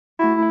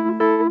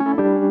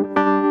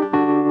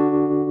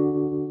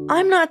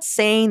I'm not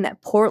saying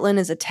that Portland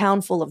is a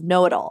town full of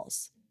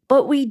know-it-alls,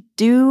 but we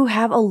do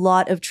have a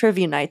lot of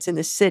trivia nights in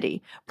the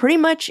city. Pretty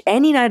much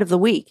any night of the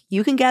week,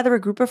 you can gather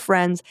a group of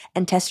friends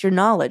and test your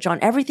knowledge on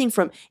everything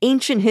from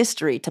ancient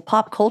history to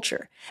pop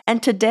culture.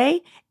 And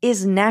today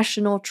is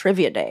National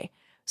Trivia Day.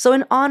 So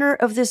in honor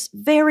of this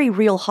very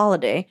real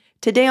holiday,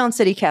 today on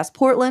CityCast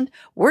Portland,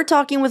 we're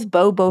talking with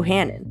Beau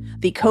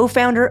Bohannon, the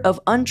co-founder of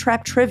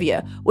Untrapped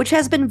Trivia, which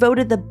has been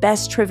voted the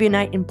best trivia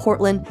night in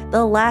Portland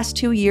the last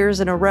 2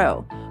 years in a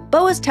row.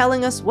 Beau is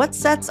telling us what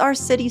sets our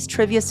city's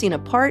trivia scene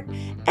apart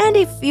and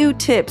a few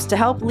tips to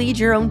help lead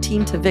your own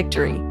team to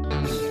victory.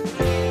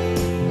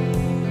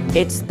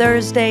 It's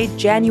Thursday,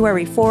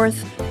 January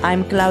 4th.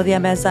 I'm Claudia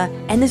Meza,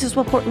 and this is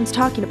what Portland's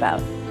talking about.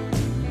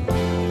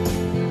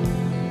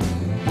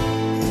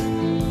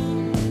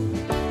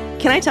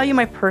 Can I tell you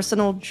my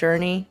personal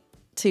journey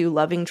to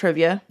loving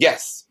trivia?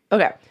 Yes.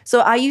 Okay.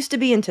 So I used to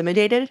be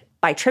intimidated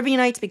by trivia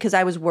nights because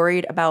I was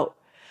worried about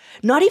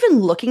not even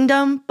looking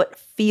dumb, but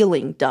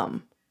feeling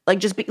dumb. Like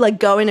just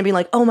going and being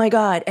like, oh my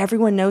God,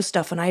 everyone knows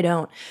stuff and I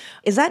don't.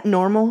 Is that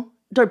normal?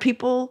 Are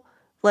people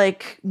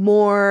like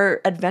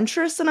more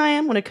adventurous than I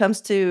am when it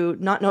comes to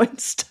not knowing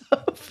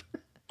stuff?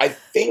 I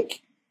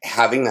think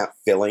having that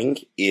feeling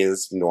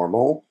is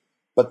normal,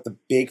 but the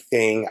big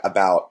thing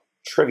about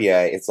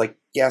trivia, it's like,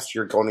 yes,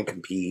 you're going to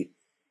compete.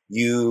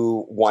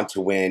 You want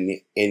to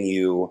win,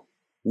 and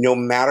no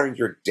matter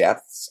your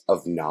depths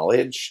of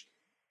knowledge,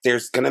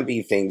 there's going to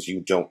be things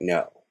you don't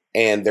know.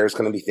 And there's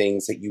going to be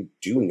things that you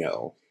do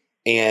know.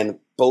 And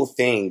both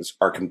things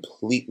are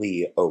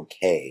completely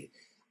okay.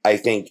 I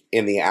think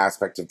in the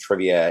aspect of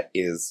trivia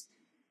is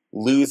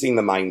losing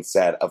the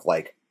mindset of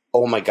like,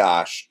 oh my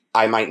gosh,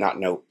 I might not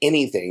know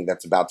anything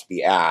that's about to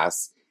be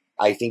asked.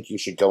 I think you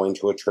should go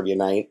into a trivia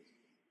night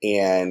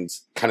and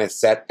kind of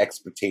set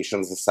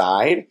expectations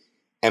aside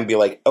and be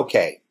like,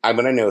 okay, I'm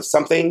going to know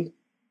something,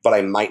 but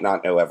I might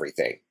not know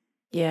everything.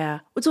 Yeah.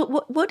 So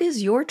what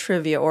is your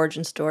trivia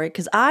origin story?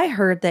 Because I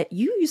heard that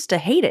you used to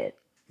hate it.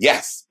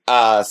 Yes.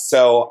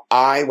 So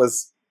I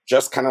was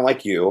just kind of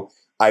like you.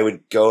 I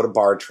would go to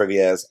bar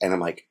trivias and I'm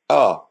like,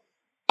 oh,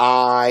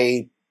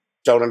 I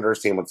don't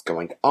understand what's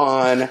going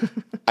on.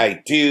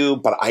 I do,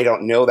 but I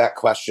don't know that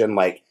question.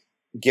 Like,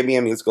 give me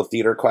a musical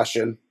theater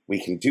question.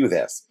 We can do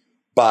this.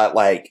 But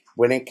like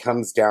when it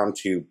comes down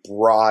to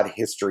broad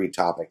history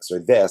topics or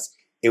this,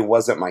 it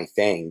wasn't my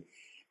thing.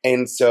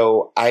 And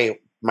so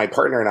my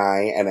partner and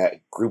I and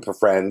a group of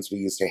friends, we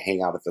used to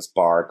hang out at this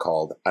bar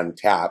called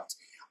Untapped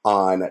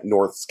on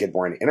North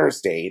Skidmore and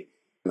Interstate.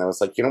 And I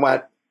was like, you know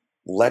what?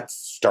 Let's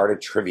start a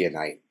trivia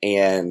night.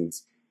 And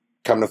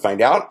come to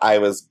find out, I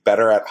was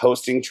better at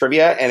hosting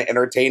trivia and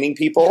entertaining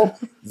people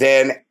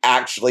than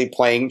actually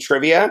playing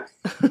trivia.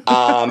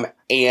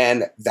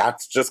 And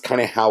that's just kind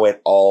of how it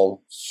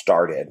all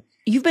started.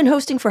 You've been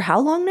hosting for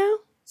how long now?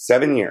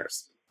 7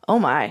 years. Oh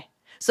my.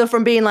 So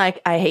from being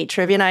like, I hate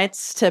trivia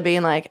nights to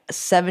being like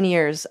 7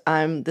 years,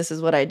 this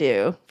is what I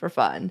do for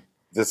fun.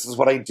 This is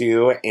what I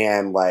do.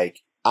 And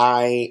like,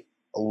 I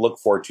look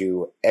forward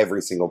to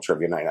every single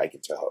trivia night I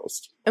get to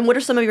host. And what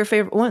are some of your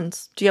favorite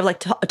ones? Do you have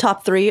like a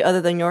top three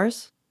other than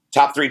yours?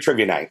 Top 3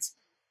 trivia nights.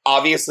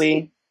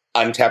 Obviously,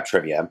 Untapped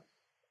Trivia.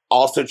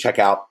 Also check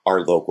out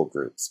our local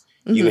groups.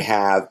 Mm-hmm. You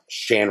have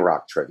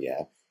Shamrock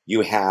Trivia.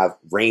 You have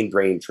Rain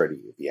Brain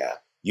Trivia.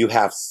 You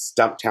have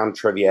Stumptown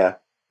Trivia,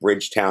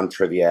 Bridgetown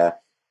Trivia.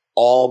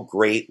 All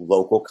great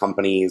local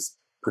companies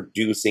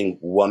producing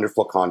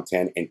wonderful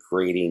content and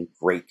creating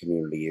great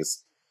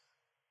communities.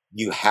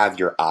 You have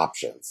your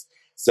options.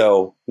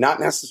 So not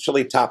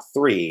necessarily top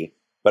 3,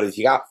 but if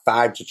you got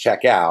 5 to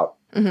check out,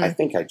 mm-hmm. I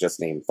think I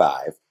just named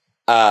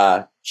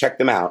 5. Check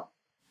them out.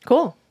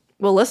 Cool.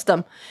 We'll list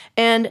them.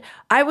 And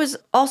I was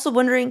also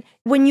wondering,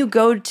 when you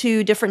go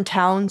to different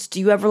towns, do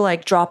you ever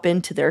like drop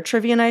into their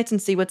trivia nights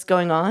and see what's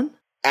going on?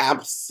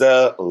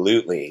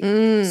 Absolutely.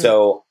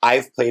 So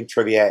I've played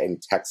trivia in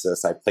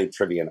Texas. I've played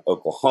trivia in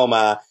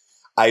Oklahoma.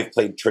 I've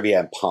played trivia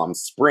in Palm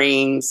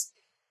Springs.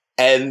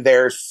 And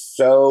they're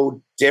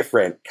so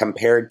different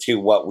compared to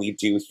what we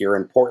do here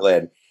in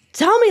Portland.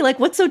 Tell me, like,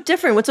 what's so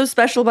different? What's so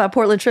special about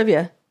Portland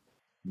trivia?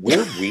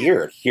 We're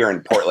weird here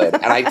in Portland.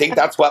 And I think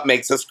that's what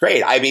makes us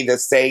great. I mean, the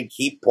saying,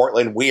 keep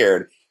Portland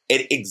weird,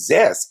 it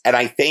exists. And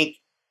I think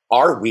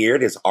our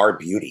weird is our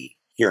beauty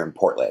here in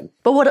Portland.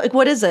 But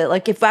what is it?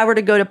 Like, if I were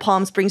to go to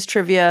Palm Springs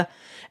trivia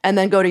and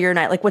then go to your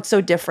night, like, what's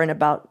so different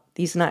about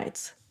these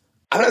nights?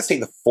 I'm going to say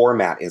the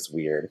format is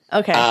weird.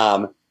 Okay.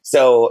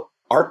 So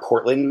our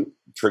Portland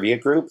trivia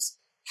groups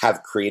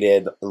have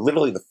created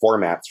literally the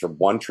formats from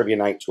one trivia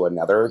night to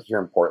another here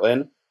in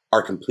Portland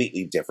are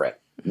completely different.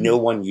 Mm-hmm. No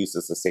one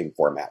uses the same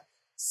format.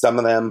 Some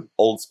of them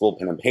old school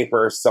pen and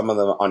paper, some of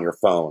them on your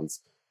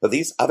phones. But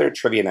these other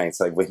trivia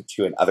nights I went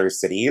to in other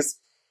cities,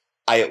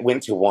 I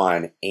went to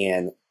one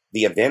and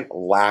the event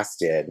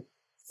lasted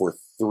for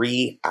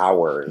 3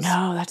 hours.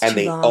 No, that's and too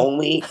they long.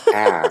 only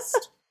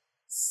asked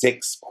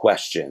 6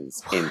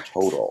 questions in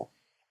total.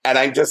 And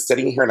I'm just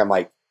sitting here and I'm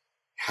like,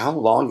 how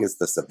long is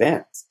this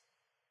event?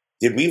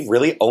 Did we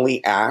really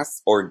only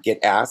ask or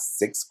get asked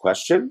 6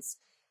 questions?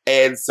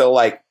 And so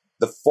like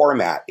The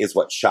format is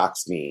what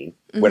shocks me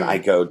when I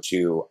go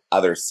to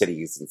other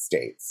cities and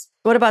states.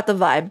 What about the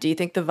vibe? Do you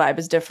think the vibe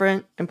is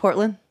different in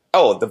Portland?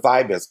 Oh, the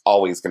vibe is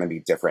always going to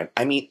be different.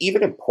 I mean,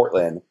 even in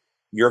Portland,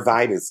 your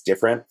vibe is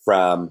different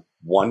from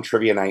one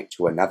trivia night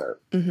to another.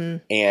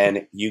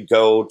 And you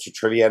go to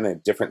trivia in a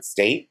different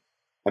state.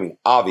 I mean,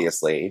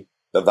 obviously,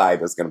 the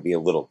vibe is going to be a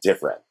little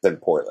different than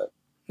Portland.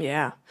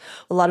 Yeah.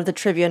 A lot of the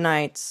trivia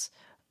nights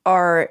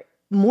are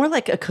more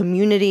like a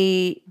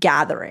community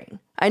gathering.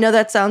 I know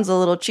that sounds a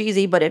little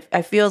cheesy, but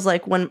it feels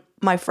like when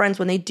my friends,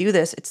 when they do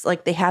this, it's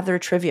like they have their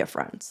trivia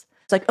friends.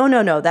 It's like, oh,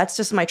 no, that's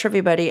just my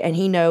trivia buddy, and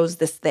he knows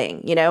this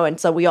thing, you know? And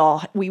so we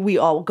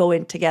all go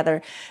in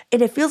together.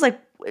 And it feels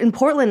like in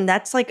Portland,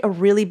 that's like a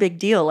really big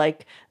deal.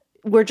 Like,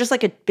 we're just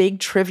like a big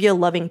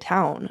trivia-loving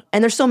town.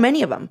 And there's so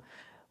many of them.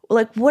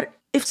 Like, what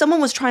if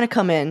someone was trying to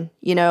come in,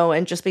 you know,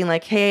 and just being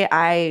like, hey,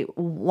 I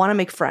want to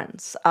make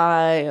friends.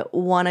 I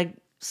want to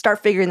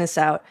start figuring this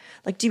out.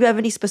 Like, do you have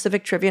any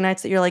specific trivia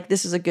nights that you're like,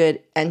 this is a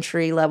good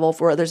entry level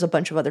for, there's a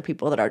bunch of other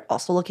people that are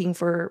also looking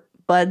for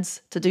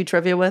buds to do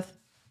trivia with?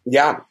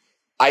 Yeah.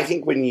 I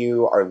think when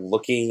you are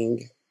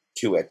looking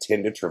to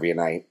attend a trivia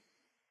night,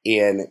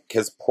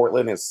 because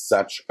Portland is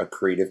such a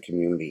creative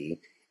community,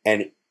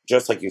 and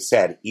just like you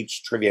said,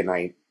 each trivia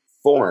night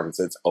forms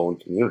its own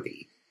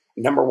community.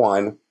 Number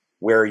one,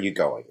 where are you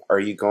going?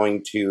 Are you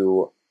going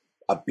to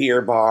a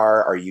beer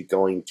bar? Are you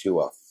going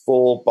to a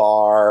full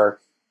bar?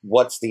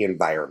 What's the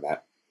environment?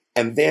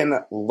 And then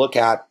look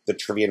at the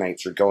trivia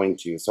nights you're going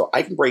to. So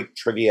I can break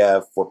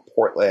trivia for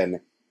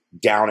Portland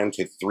down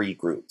into 3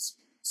 groups.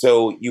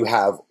 So you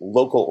have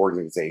local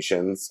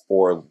organizations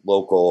or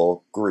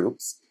local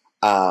groups,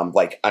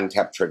 like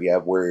Untapped Trivia,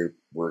 where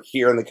we're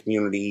here in the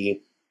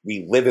community,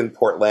 we live in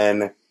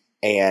Portland,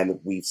 and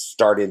we've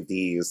started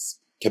these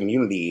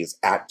communities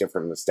at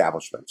different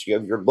establishments. You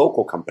have your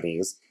local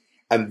companies,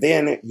 and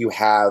then you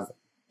have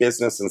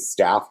business and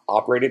staff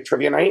operated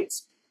trivia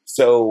nights.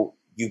 So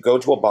you go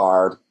to a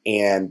bar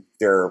and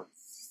they're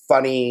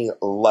funny,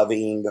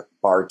 loving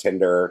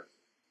bartender.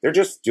 They're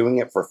just doing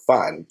it for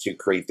fun to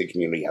create the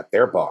community at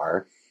their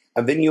bar.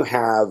 And then you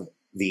have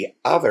the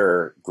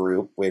other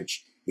group,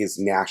 which is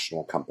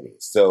national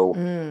companies. So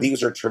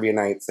these are trivia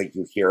nights that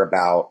you hear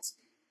about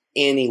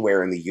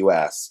anywhere in the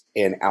US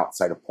and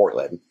outside of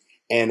Portland.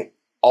 And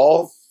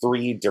all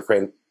 3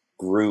 different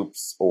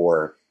groups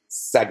or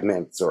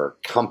segments or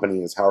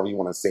companies, however you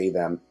want to say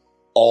them,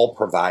 all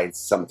provide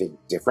something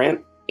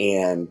different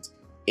and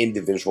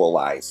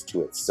individualized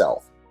to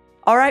itself.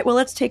 All right, well,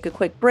 let's take a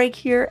quick break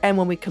here. And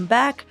when we come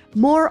back,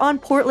 more on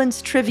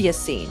Portland's trivia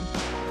scene.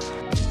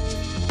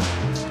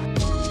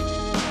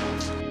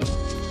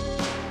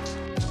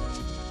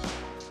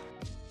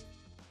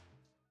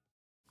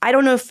 I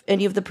don't know if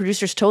any of the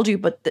producers told you,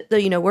 but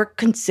we're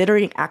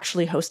considering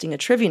actually hosting a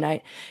trivia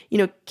night.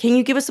 Can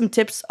you give us some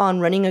tips on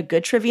running a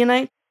good trivia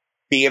night?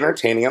 Be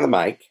entertaining on the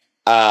mic.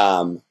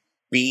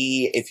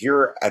 If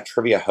you're a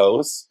trivia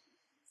host,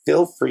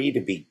 feel free to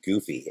be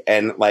goofy.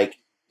 And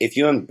if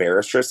you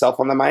embarrass yourself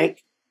on the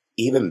mic,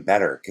 even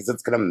better, because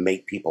it's going to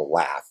make people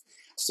laugh.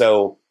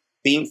 So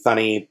being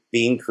funny,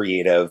 being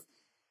creative,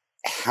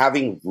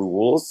 having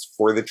rules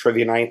for the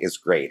trivia night is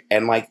great.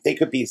 And they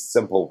could be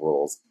simple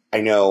rules.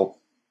 I know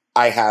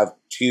I have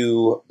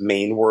 2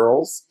 main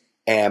rules,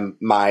 and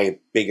my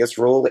biggest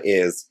rule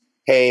is,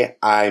 hey,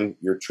 I'm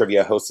your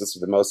trivia hostess or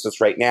the mostess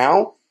right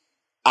now.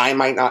 I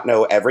might not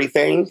know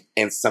everything,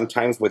 and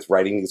sometimes with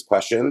writing these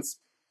questions,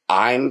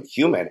 I'm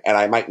human, and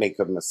I might make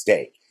a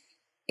mistake.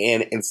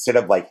 And instead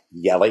of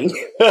yelling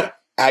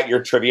at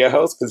your trivia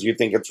host because you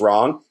think it's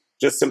wrong,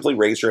 just simply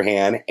raise your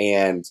hand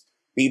and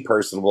be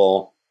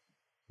personable.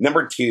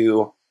 Number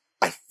 2,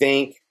 I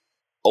think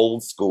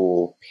old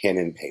school pen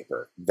and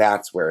paper.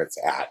 That's where it's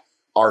at.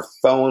 Our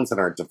phones and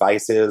our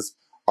devices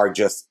are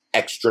just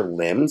extra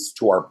limbs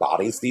to our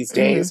bodies these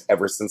days,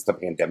 ever since the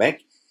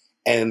pandemic.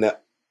 And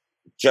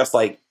just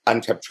like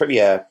Untapped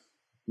Trivia,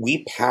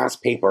 we pass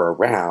paper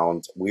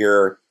around.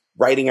 We're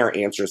writing our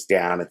answers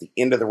down. At the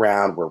end of the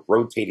round, we're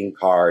rotating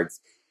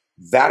cards.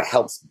 That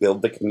helps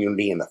build the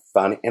community and the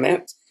fun in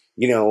it.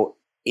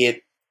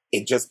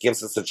 It just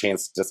gives us a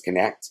chance to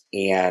disconnect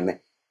and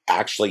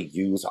actually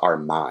use our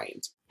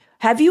mind.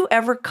 Have you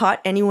ever caught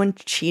anyone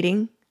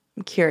cheating?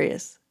 I'm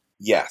curious.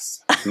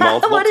 Yes,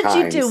 multiple times. What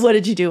did you do? What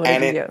did you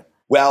do?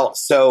 Well,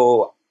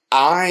 so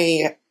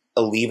I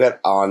leave it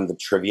on the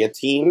trivia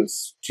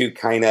teams to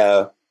kind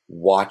of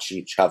watch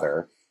each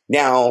other.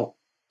 Now,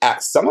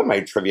 at some of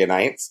my trivia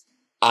nights,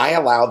 I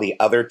allow the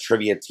other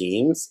trivia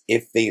teams,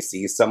 if they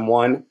see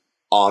someone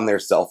on their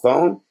cell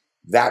phone,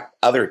 that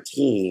other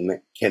team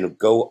can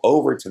go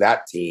over to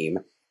that team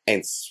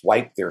and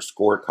swipe their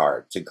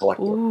scorecard to collect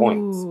their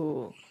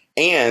points.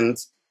 And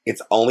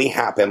it's only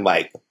happened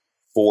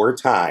 4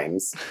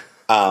 times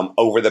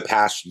over the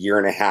past year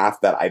and a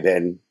half that I've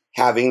been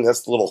having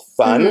this little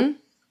fun.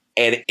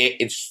 And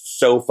it's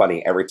so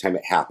funny every time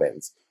it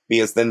happens,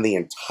 because then the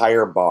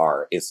entire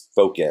bar is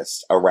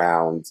focused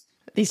around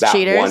these that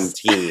cheaters. One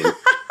team.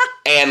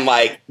 And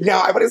no,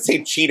 I wouldn't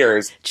say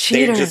cheaters.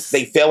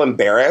 They feel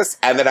embarrassed.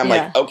 And then I'm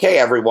like, okay,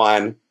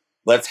 everyone,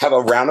 let's have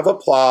a round of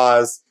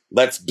applause.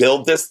 Let's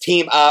build this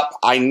team up.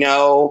 I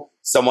know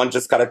someone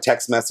just got a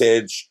text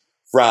message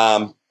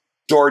from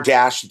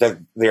DoorDash that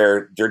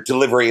their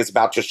delivery is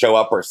about to show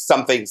up or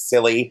something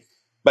silly.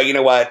 But you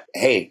know what?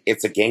 Hey,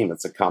 it's a game.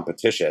 It's a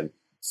competition.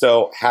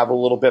 So have a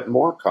little bit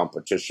more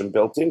competition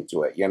built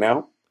into it, you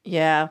know?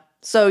 Yeah.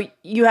 So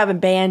you haven't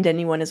banned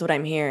anyone is what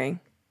I'm hearing.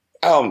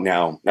 Oh,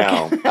 no.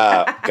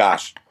 Okay.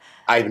 Gosh,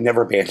 I've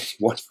never banned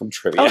anyone from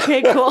trivia.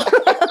 Okay, cool.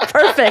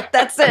 Perfect.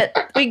 That's it.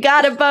 We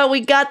got it, Bo.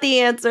 We got the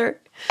answer.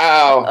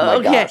 Oh,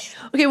 my gosh.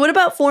 Okay, what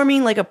about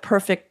forming like a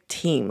perfect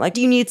team? Like,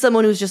 do you need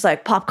someone who's just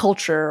like pop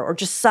culture or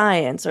just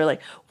science, or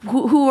like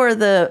who are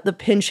the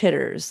pinch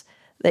hitters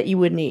that you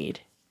would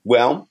need?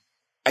 Well,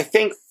 I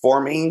think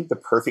forming the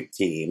perfect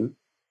team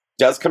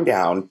does come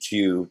down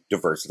to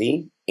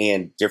diversity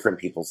and different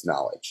people's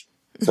knowledge.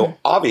 So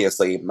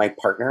obviously, my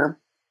partner,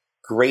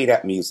 great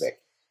at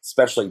music,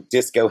 especially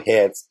disco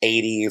hits,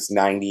 80s,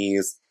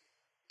 90s.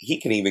 He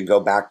can even go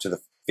back to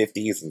the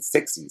 50s and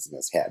 60s in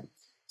his head.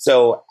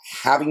 So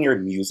having your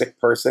music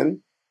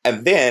person,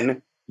 and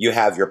then you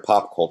have your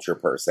pop culture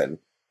person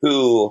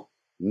who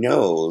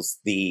knows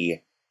the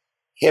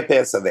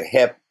hippest of the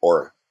hip,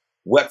 or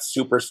what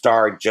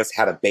superstar just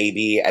had a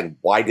baby and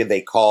why did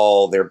they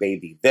call their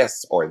baby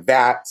this or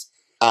that.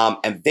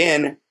 And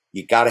then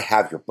you got to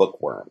have your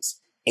bookworms,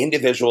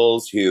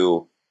 individuals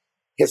who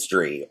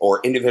history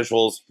or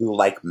individuals who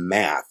like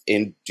math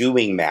and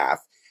doing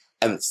math.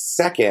 And the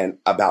second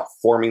about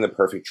forming the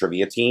perfect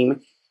trivia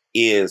team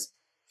is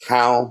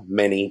how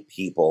many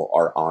people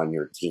are on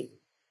your team.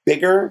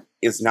 Bigger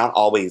is not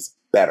always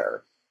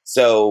better.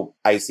 So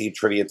I see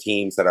trivia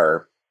teams that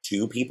are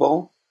 2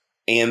 people,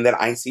 and then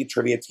I see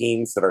trivia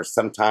teams that are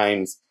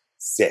sometimes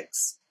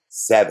 6,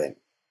 7,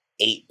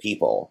 8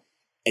 people.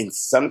 And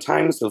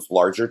sometimes those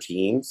larger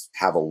teams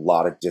have a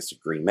lot of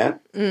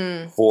disagreement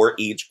for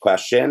each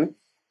question.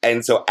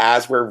 And so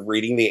as we're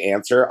reading the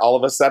answer, all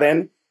of a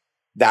sudden,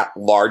 that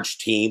large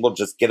team will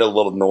just get a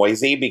little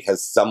noisy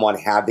because someone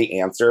had the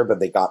answer, but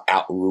they got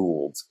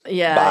outruled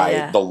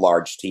by the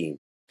large team.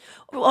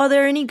 Are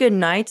there any good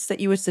nights that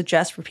you would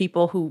suggest for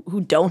people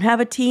who don't have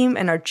a team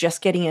and are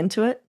just getting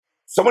into it?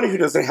 Someone who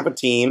doesn't have a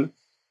team,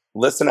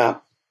 listen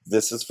up.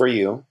 This is for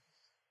you.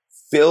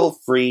 Feel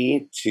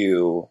free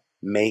to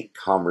make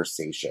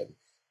conversation.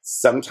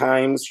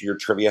 Sometimes your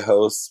trivia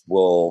hosts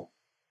will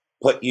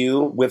put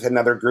you with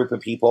another group of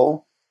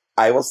people.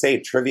 I will say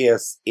trivia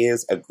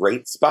is a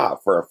great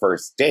spot for a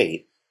first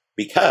date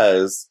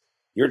because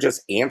you're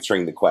just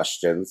answering the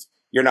questions.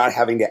 You're not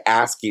having to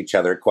ask each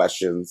other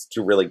questions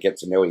to really get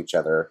to know each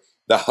other.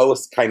 The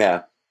host kind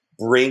of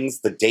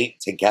brings the date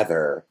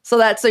together. So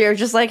you're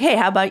just like, hey,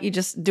 how about you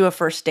just do a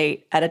first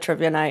date at a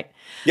trivia night?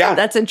 Yeah.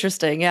 That's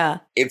interesting. Yeah.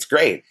 It's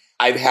great.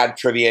 I've had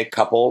trivia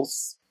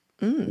couples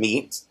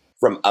meet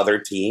from other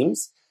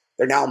teams.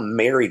 They're now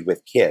married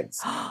with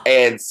kids.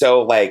 And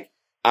so, like,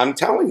 I'm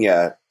telling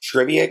you,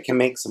 trivia can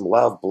make some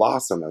love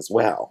blossom as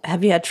well.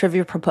 Have you had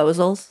trivia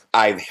proposals?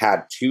 I've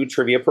had 2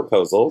 trivia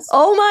proposals.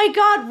 Oh my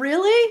God,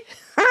 really?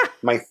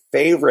 My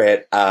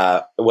favorite,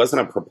 it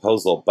wasn't a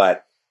proposal,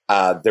 but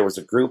there was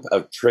a group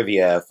of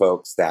trivia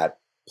folks that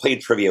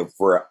played trivia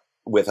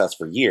with us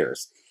for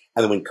years.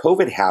 And then when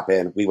COVID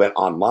happened, we went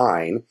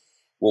online.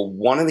 Well,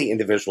 one of the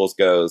individuals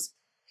goes,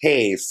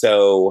 hey,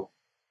 so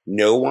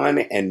no one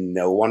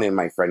in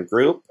my friend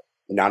group,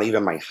 not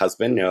even my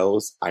husband,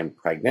 knows I'm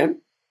pregnant.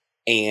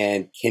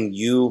 And can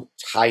you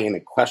tie in a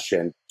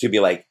question to be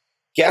like,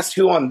 guess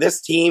who on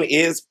this team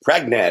is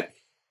pregnant?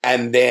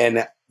 And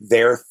then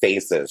their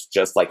faces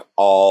just like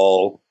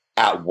all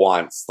at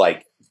once,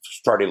 like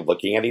started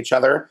looking at each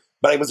other.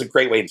 But it was a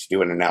great way to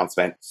do an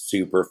announcement.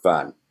 Super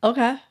fun.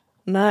 Okay.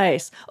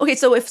 Nice. Okay,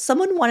 so if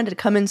someone wanted to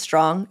come in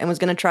strong and was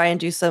going to try and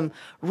do some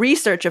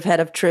research ahead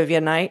of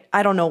trivia night,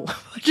 I don't know,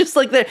 just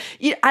like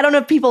I don't know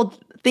if people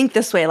think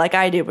this way like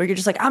I do, where you're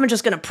just like, I'm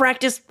just going to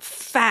practice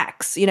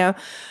facts, you know?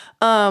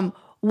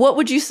 What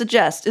would you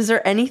suggest? Is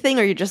there anything,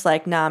 or you're just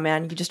like, nah,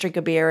 man, you just drink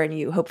a beer and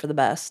you hope for the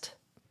best?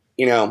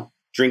 You know,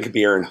 drink a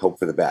beer and hope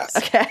for the best.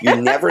 Okay. You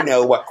never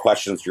know what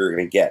questions you're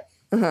going to get.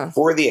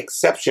 For the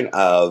exception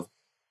of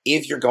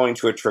if you're going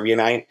to a trivia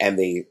night and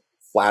they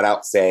flat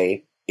out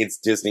say it's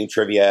Disney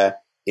trivia,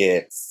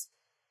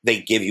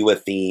 they give you a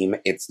theme,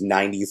 it's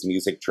 90s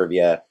music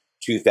trivia,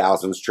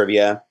 2000s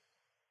trivia,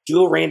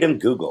 do a random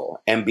Google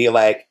and be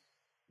like,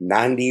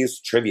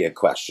 90s trivia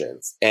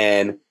questions.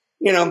 And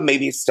you know,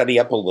 maybe study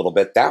up a little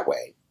bit that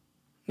way.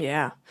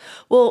 Yeah.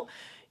 Well,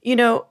 you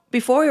know,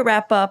 before we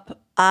wrap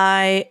up,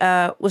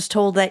 I was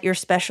told that your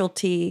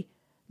specialty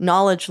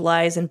knowledge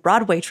lies in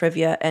Broadway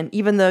trivia. And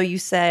even though you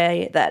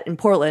say that in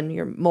Portland,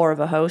 you're more of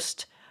a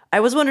host,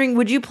 I was wondering,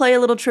 would you play a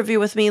little trivia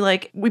with me?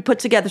 Like, we put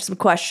together some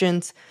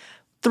questions,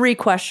 3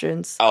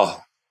 questions.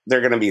 Oh,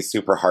 they're going to be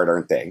super hard,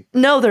 aren't they?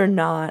 No, they're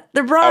not.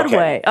 They're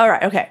Broadway. Okay. All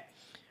right. Okay.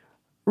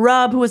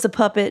 Rob, who is a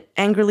puppet,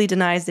 angrily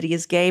denies that he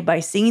is gay by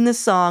singing the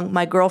song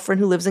My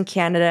Girlfriend Who Lives in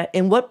Canada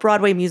in what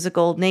Broadway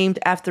musical named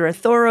after a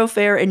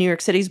thoroughfare in New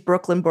York City's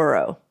Brooklyn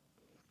borough?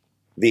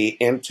 The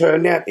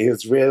internet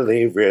is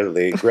really,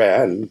 really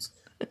grand.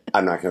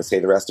 I'm not going to say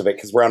the rest of it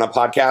because we're on a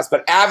podcast,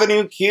 but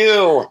Avenue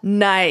Q.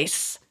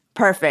 Nice.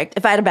 Perfect.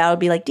 If I had a battle, it'd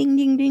be like ding,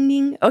 ding, ding,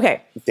 ding.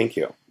 Okay. Thank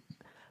you.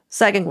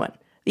 Second one.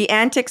 The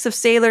antics of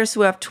sailors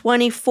who have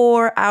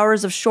 24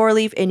 hours of shore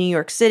leave in New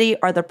York City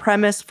are the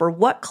premise for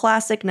what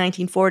classic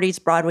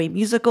 1940s Broadway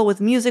musical with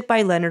music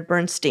by Leonard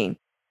Bernstein?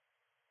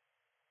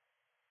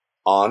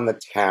 On the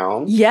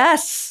Town.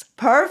 Yes.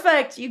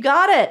 Perfect. You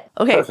got it.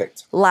 Okay.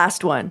 Perfect.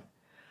 Last one.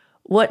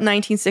 What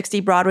 1960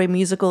 Broadway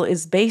musical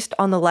is based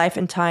on the life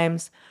and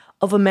times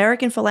of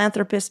American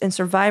philanthropist and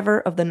survivor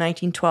of the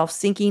 1912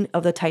 sinking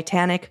of the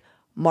Titanic,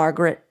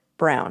 Margaret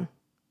Brown?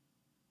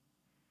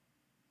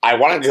 I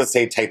wanted to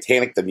say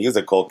Titanic the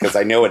musical because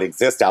I know it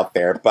exists out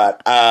there,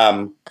 but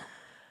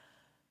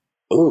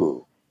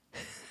ooh.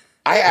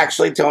 I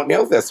actually don't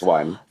know this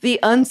one. The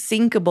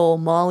Unsinkable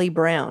Molly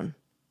Brown.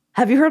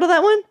 Have you heard of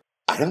that one?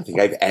 I don't think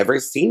I've ever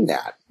seen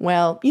that.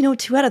 Well,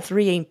 2 out of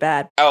 3 ain't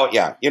bad. Oh,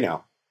 yeah,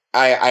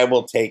 I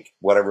will take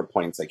whatever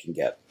points I can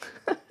get.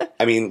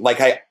 I mean,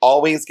 like I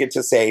always get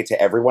to say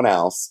to everyone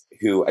else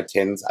who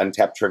attends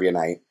Untapped Trivia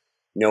Night,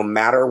 no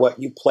matter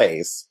what you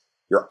place,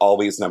 you're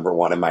always number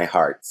one in my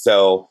heart.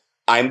 So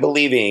I'm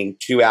believing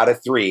 2 out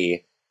of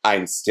 3,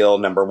 I'm still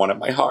number one in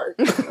my heart.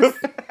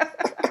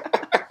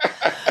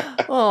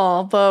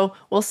 Oh, Bo.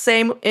 Well,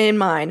 same in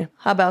mine.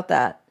 How about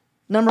that?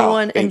 Number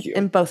one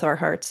in both our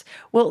hearts.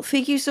 Well,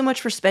 thank you so much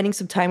for spending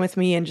some time with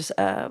me and just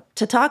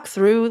to talk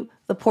through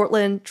the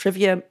Portland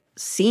trivia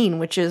scene,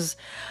 which is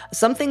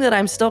something that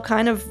I'm still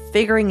kind of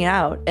figuring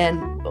out. And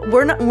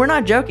we're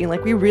not joking.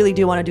 Like, we really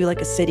do want to do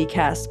like a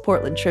CityCast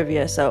Portland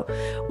trivia. So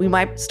we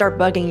might start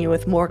bugging you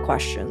with more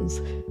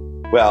questions.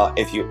 Well,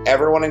 if you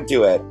ever want to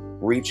do it,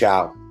 reach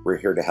out. We're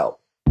here to help.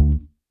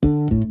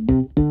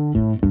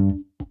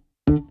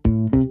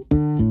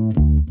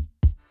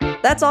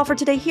 That's all for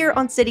today here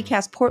on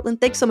CityCast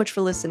Portland. Thanks so much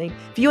for listening.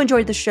 If you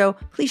enjoyed the show,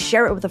 please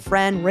share it with a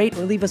friend, rate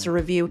or leave us a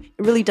review.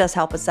 It really does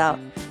help us out.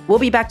 We'll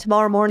be back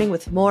tomorrow morning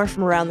with more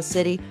from around the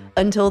city.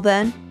 Until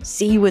then,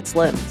 see you at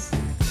Slim's.